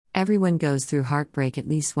Everyone goes through heartbreak at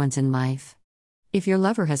least once in life. If your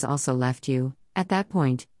lover has also left you, at that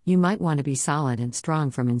point, you might want to be solid and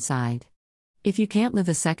strong from inside. If you can't live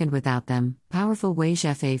a second without them, powerful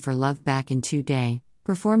Wazifa for love back in 2 days.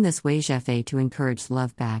 Perform this Wazifa to encourage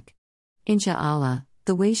love back. Insha'Allah,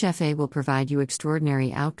 the Wazifa will provide you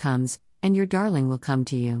extraordinary outcomes, and your darling will come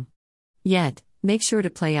to you. Yet, make sure to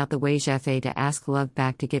play out the Wazifa to ask love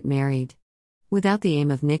back to get married. Without the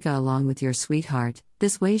aim of nikah along with your sweetheart,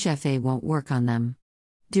 this Wazifa won't work on them.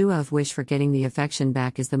 Dua of wish for getting the affection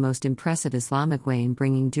back is the most impressive Islamic way in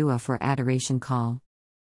bringing dua for adoration call.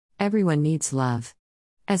 Everyone needs love.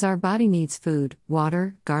 As our body needs food,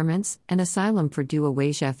 water, garments, and asylum for dua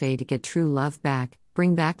Wazifa to get true love back,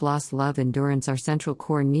 bring back lost love endurance, our central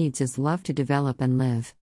core needs is love to develop and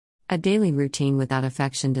live. A daily routine without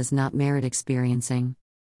affection does not merit experiencing.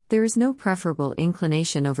 There is no preferable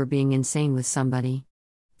inclination over being insane with somebody.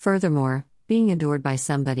 Furthermore, being adored by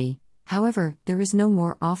somebody, however, there is no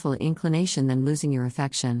more awful inclination than losing your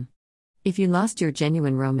affection. If you lost your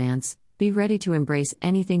genuine romance, be ready to embrace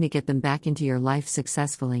anything to get them back into your life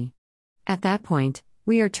successfully. At that point,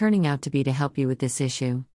 we are turning out to be to help you with this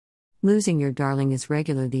issue. Losing your darling is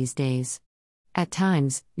regular these days. At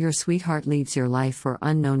times, your sweetheart leaves your life for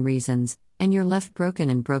unknown reasons, and you're left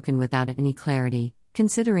broken without any clarity,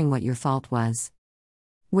 considering what your fault was.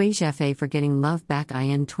 Wazifa for getting love back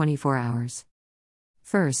in 24 hours.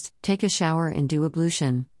 First, take a shower and do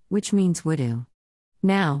ablution, which means wudu.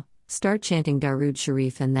 Now, start chanting Darud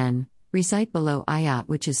Sharif and then, recite below ayat,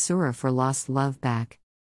 which is surah for lost love back.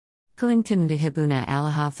 Kulingtun dihibuna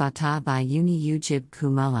alaha fatah by uni ujib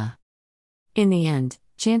kumala. In the end,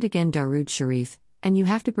 chant again Darud Sharif, and you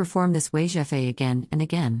have to perform this Wazifa again and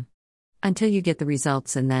again. Until you get the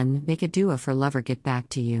results, and then make a dua for lover get back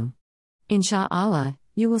to you. Insha'Allah,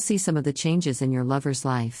 you will see some of the changes in your lover's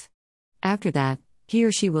life. After that, he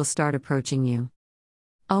or she will start approaching you.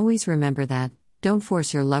 Always remember that, don't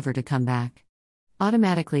force your lover to come back.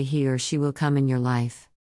 Automatically he or she will come in your life.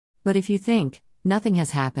 But if you think nothing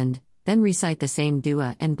has happened, then recite the same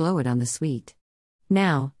dua and blow it on the sweet.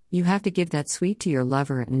 Now, you have to give that sweet to your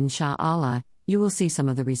lover, and insha'Allah, you will see some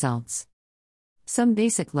of the results. Some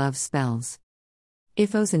basic love spells.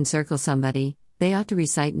 If foes encircle somebody, they ought to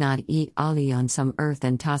recite Nad-e-Ali on some earth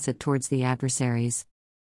and toss it towards the adversaries.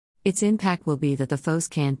 Its impact will be that the foes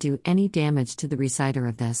can't do any damage to the reciter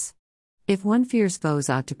of this. If one fears foes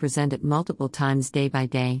ought to present it multiple times day by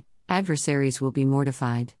day, adversaries will be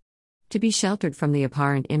mortified. To be sheltered from the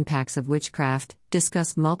apparent impacts of witchcraft,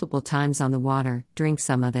 discuss multiple times on the water, drink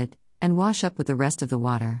some of it, and wash up with the rest of the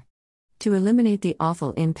water. To eliminate the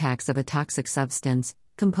awful impacts of a toxic substance,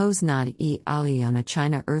 compose Nad-e-Ali on a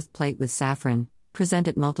china earth plate with saffron, present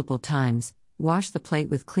it multiple times, wash the plate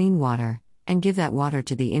with clean water, and give that water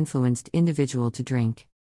to the influenced individual to drink.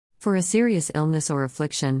 For a serious illness or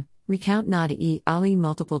affliction, recount Nad-e-Ali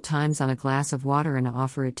multiple times on a glass of water and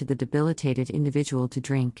offer it to the debilitated individual to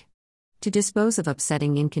drink. To dispose of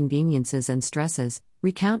upsetting inconveniences and stresses,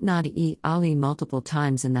 recount Nad-e-Ali multiple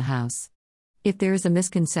times in the house. If there is a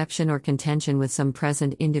misconception or contention with some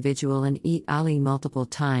present individual, and eat Ali multiple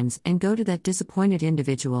times and go to that disappointed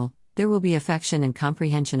individual, there will be affection and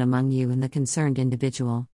comprehension among you and the concerned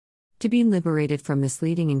individual. To be liberated from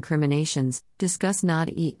misleading incriminations, discuss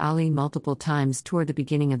Nad-e-Ali multiple times toward the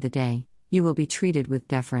beginning of the day. You will be treated with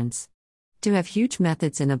deference. To have huge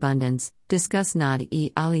methods in abundance, discuss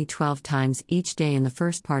Nad-e-Ali 12 times each day in the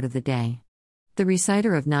first part of the day. The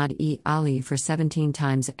reciter of Nad-e-Ali for 17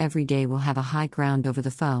 times every day will have a high ground over the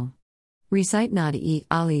foe. Recite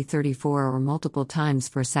Nad-e-Ali 34 or multiple times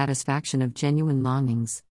for satisfaction of genuine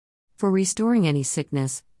longings. For restoring any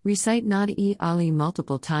sickness, recite Nad-e-Ali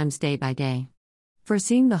multiple times day by day. For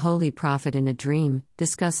seeing the Holy Prophet in a dream,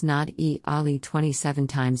 discuss Nad-e-Ali 27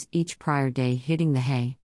 times each prior day hitting the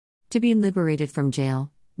hay. To be liberated from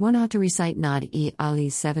jail, one ought to recite Nad-e-Ali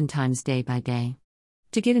 7 times day by day.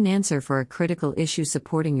 To get an answer for a critical issue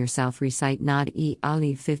supporting yourself, recite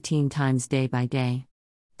Nad-e-Ali 15 times day by day.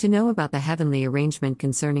 To know about the heavenly arrangement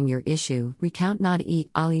concerning your issue, recount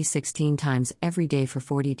Nad-e-Ali 16 times every day for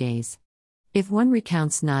 40 days. If one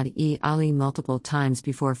recounts Nad-e-Ali multiple times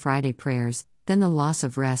before Friday prayers, then the loss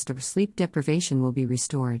of rest or sleep deprivation will be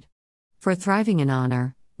restored. For thriving in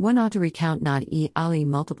honor, one ought to recount Nad-e-Ali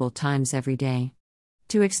multiple times every day.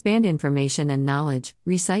 To expand information and knowledge,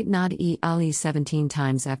 recite Nad-e-Ali 17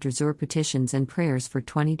 times after Zuhr petitions and prayers for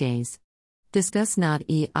 20 days. Discuss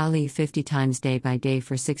Nad-e-Ali 50 times day by day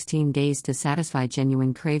for 16 days to satisfy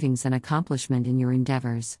genuine cravings and accomplishment in your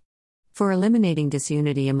endeavors. For eliminating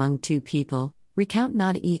disunity among two people, recount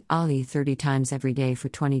Nad-e-Ali 30 times every day for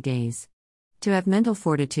 20 days. To have mental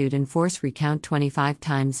fortitude and force, recount 25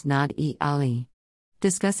 times Nad-e-Ali.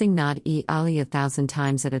 Discussing Nad-e-Ali 1,000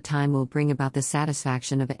 times at a time will bring about the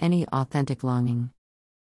satisfaction of any authentic longing.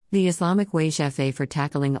 The Islamic Wazifa for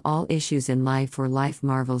tackling all issues in life or life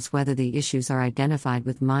marvels whether the issues are identified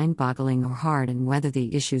with mind-boggling or hard and whether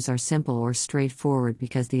the issues are simple or straightforward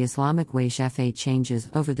because the Islamic Wazifa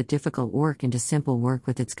changes over the difficult work into simple work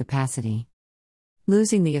with its capacity.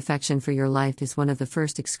 Losing the affection for your life is one of the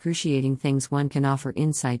first excruciating things one can offer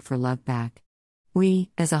insight for love back.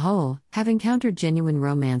 We, as a whole, have encountered genuine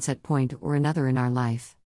romance at point or another in our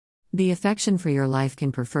life. The affection for your life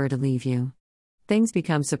can prefer to leave you. Things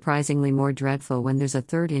become surprisingly more dreadful when there's a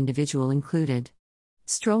third individual included.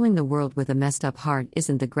 Strolling the world with a messed up heart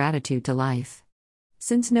isn't the gratitude to life.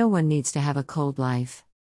 Since no one needs to have a cold life.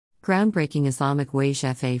 Groundbreaking Islamic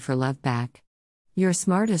Wazifa for love back. Your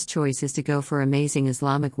smartest choice is to go for amazing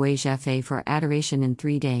Islamic Wazifa for adoration in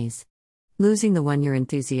 3 days. Losing the one you're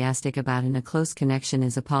enthusiastic about in a close connection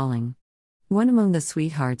is appalling. One among the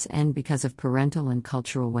sweethearts end because of parental and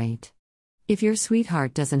cultural weight. If your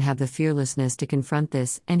sweetheart doesn't have the fearlessness to confront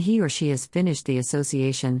this and he or she has finished the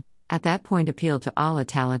association, at that point appeal to Allah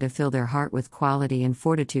Ta'ala to fill their heart with quality and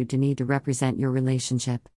fortitude to need to represent your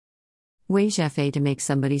relationship. Wazifa to make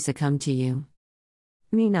somebody succumb to you.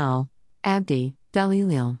 Minal, Abdi,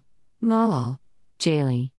 Dalilil, Malal,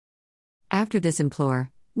 Jali. After this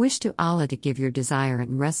implore, wish to Allah to give your desire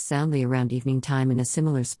and rest soundly around evening time in a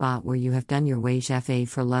similar spot where you have done your Wazifa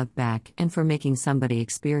for love back and for making somebody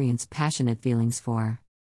experience passionate feelings for.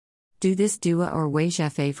 Do this dua or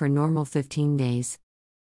Wazifa for normal 15 days.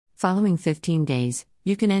 Following 15 days,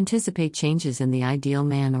 you can anticipate changes in the ideal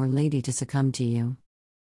man or lady to succumb to you.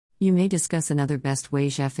 You may discuss another best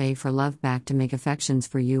Wazifa for love back to make affections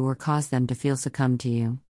for you or cause them to feel succumb to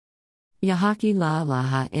you. Yahaki la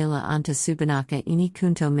ilaha illa anta subhanaka inni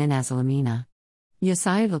kuntu min azlamina. Ya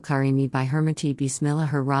Sayyid al-Karimi by Hermati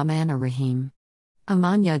Bismillahir Rahmanir Rahim.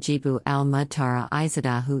 Aman yajibu al-mudtara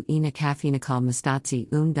izadahu ina kafinakal mustatsi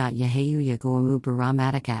yahayu yagomu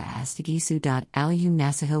baramatika astagisu. Aliyu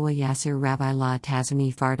nasahiwa yasir rabbi la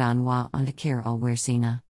tazuni fardan wa undakir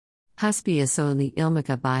al-wersina. Hasbi asoli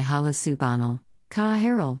ilmika by hala subhanal, ka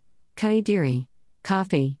heral, kaidiri,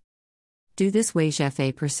 kafi. Do this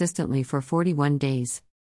Wazifa persistently for 41 days.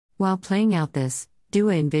 While playing out this,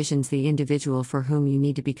 dua envisions the individual for whom you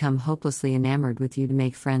need to become hopelessly enamored with you to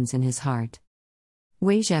make friends in his heart.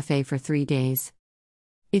 Wazifa for 3 days.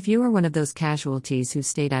 If you are one of those casualties who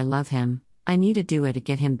state I love him, I need a dua to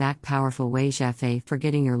get him back. Powerful Wazifa for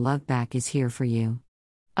getting your love back is here for you.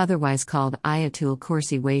 Otherwise called Ayatul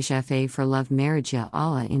Kursi Wazifa for love marriage ya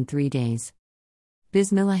Allah in 3 days.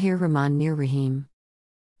 Bismillahir Rahmanir Rahim.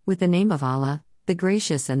 With the name of Allah, the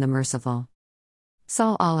Gracious and the Merciful.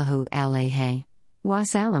 Sallallahu alayhi wa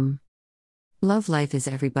sallam. Love life is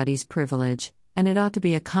everybody's privilege, and it ought to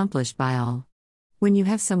be accomplished by all. When you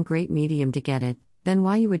have some great medium to get it, then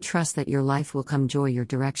why you would trust that your life will come joy your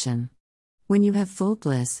direction. When you have full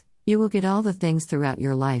bliss, you will get all the things throughout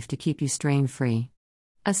your life to keep you strain-free.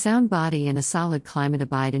 A sound body and a solid climate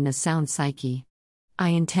abide in a sound psyche. I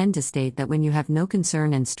intend to state that when you have no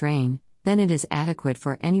concern and strain, then it is adequate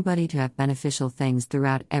for anybody to have beneficial things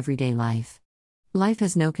throughout everyday life. Life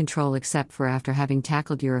has no control except for after having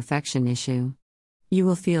tackled your affection issue. You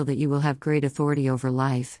will feel that you will have great authority over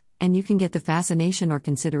life, and you can get the fascination or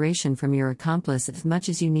consideration from your accomplice as much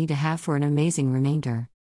as you need to have for an amazing remainder.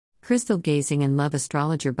 Crystal gazing and love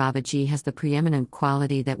astrologer Babaji has the preeminent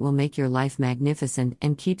quality that will make your life magnificent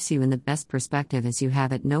and keeps you in the best perspective as you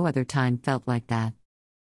have at no other time felt like that.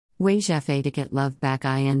 Wazifa to get love back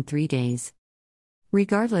in 3 days.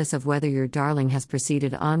 Regardless of whether your darling has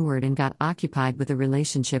proceeded onward and got occupied with a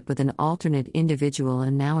relationship with an alternate individual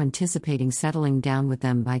and now anticipating settling down with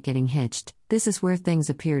them by getting hitched, this is where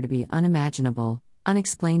things appear to be unimaginable,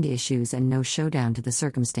 unexplained issues and no showdown to the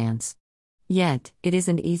circumstance. Yet, it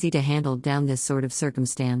isn't easy to handle down this sort of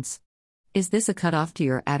circumstance. Is this a cutoff to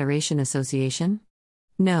your adoration association?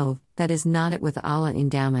 No, that is not it with Allah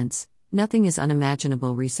endowments. Nothing is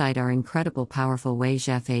unimaginable. Recite our incredible powerful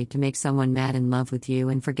Wazifa to make someone mad in love with you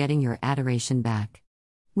and for getting your adoration back.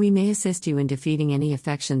 We may assist you in defeating any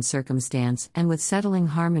affection circumstance and with settling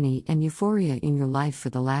harmony and euphoria in your life for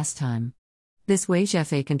the last time. This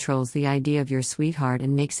Wazifa controls the idea of your sweetheart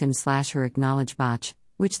and makes him/her acknowledge botch,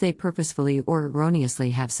 which they purposefully or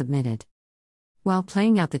erroneously have submitted. While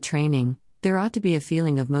playing out the training, there ought to be a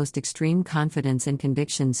feeling of most extreme confidence and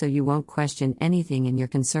conviction so you won't question anything and you're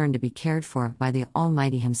concerned to be cared for by the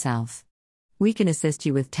Almighty Himself. We can assist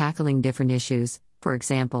you with tackling different issues, for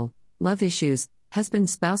example, love issues,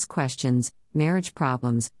 husband-spouse questions, marriage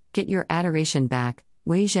problems, get your adoration back,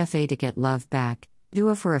 Wazifa to get love back,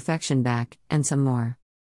 dua for affection back, and some more.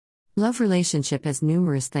 Love relationship has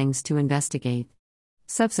numerous things to investigate.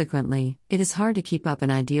 Subsequently, it is hard to keep up an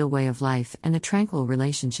ideal way of life and a tranquil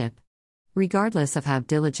relationship, regardless of how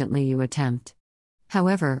diligently you attempt.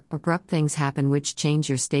 However, abrupt things happen which change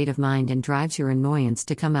your state of mind and drives your annoyance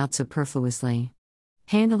to come out superfluously.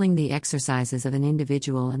 Handling the exercises of an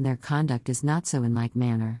individual and their conduct is not so in like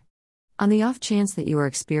manner. On the off chance that you are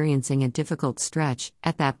experiencing a difficult stretch,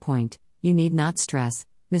 at that point, you need not stress.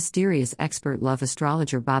 Mysterious expert love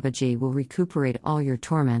astrologer Babaji will recuperate all your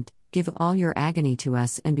torment, give all your agony to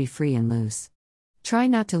us and be free and loose. Try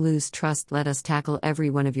not to lose trust. Let us tackle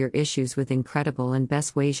every one of your issues with incredible and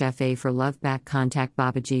best Wazifa for love back. Contact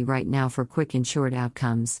Babaji right now for quick and short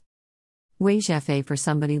outcomes. Wazifa for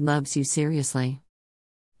somebody loves you seriously.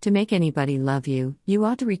 To make anybody love you, you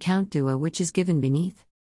ought to recount dua which is given beneath.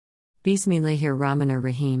 Bismillahir Rahmanir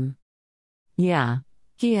Rahim. Ya,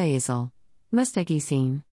 Kia Isal. Mustaqi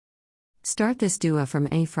Seen. Start this dua from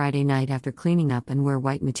a Friday night after cleaning up and wear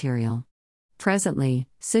white material. Presently,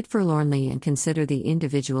 sit forlornly and consider the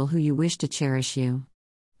individual who you wish to cherish you.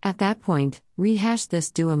 At that point, rehash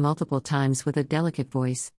this dua multiple times with a delicate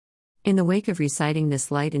voice. In the wake of reciting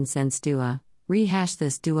this light incense dua, rehash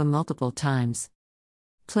this dua multiple times.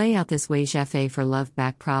 Play out this Wazifa for love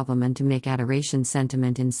back problem and to make adoration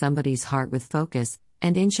sentiment in somebody's heart with focus,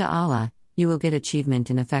 and insha'Allah, you will get achievement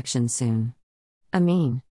in affection soon.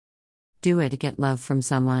 Ameen. Dua to get love from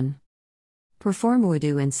someone. Perform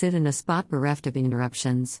wudu and sit in a spot bereft of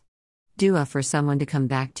interruptions. Dua for someone to come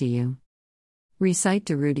back to you. Recite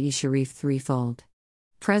Durud-e Sharif threefold.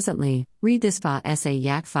 Presently, read this fa sa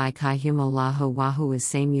yak fi kai humullahu wahu is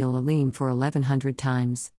Samuel Alim for 1100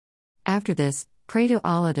 times. After this, pray to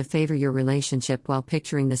Allah to favor your relationship while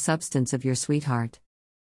picturing the substance of your sweetheart.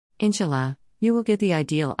 Inshallah, you will get the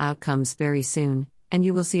ideal outcomes very soon, and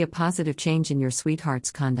you will see a positive change in your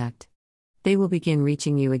sweetheart's conduct. They will begin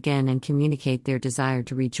reaching you again and communicate their desire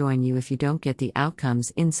to rejoin you if you don't get the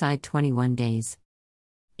outcomes inside 21 days.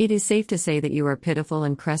 It is safe to say that you are pitiful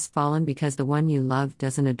and crestfallen because the one you love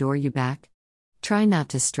doesn't adore you back. Try not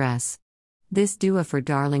to stress. This dua for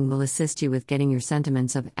darling will assist you with getting your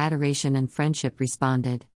sentiments of adoration and friendship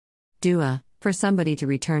responded. Dua, for somebody to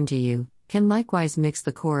return to you, can likewise mix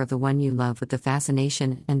the core of the one you love with the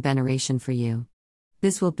fascination and veneration for you.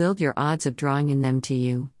 This will build your odds of drawing in them to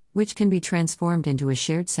you, which can be transformed into a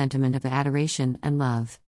shared sentiment of adoration and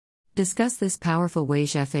love. Discuss this powerful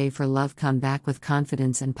Wazifa for love. Come back with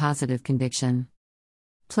confidence and positive conviction.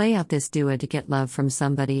 Play out this dua to get love from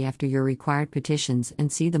somebody after your required petitions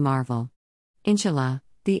and see the marvel. Inshallah,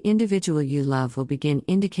 the individual you love will begin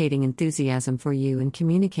indicating enthusiasm for you and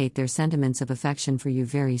communicate their sentiments of affection for you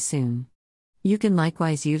very soon. You can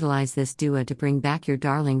likewise utilize this dua to bring back your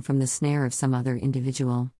darling from the snare of some other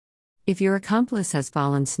individual. If your accomplice has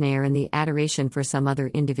fallen snare in the adoration for some other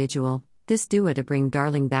individual, this dua to bring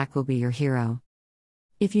darling back will be your hero.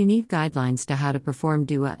 If you need guidelines to how to perform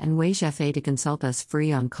dua and Wazifa to consult us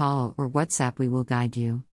free on call or WhatsApp, we will guide you.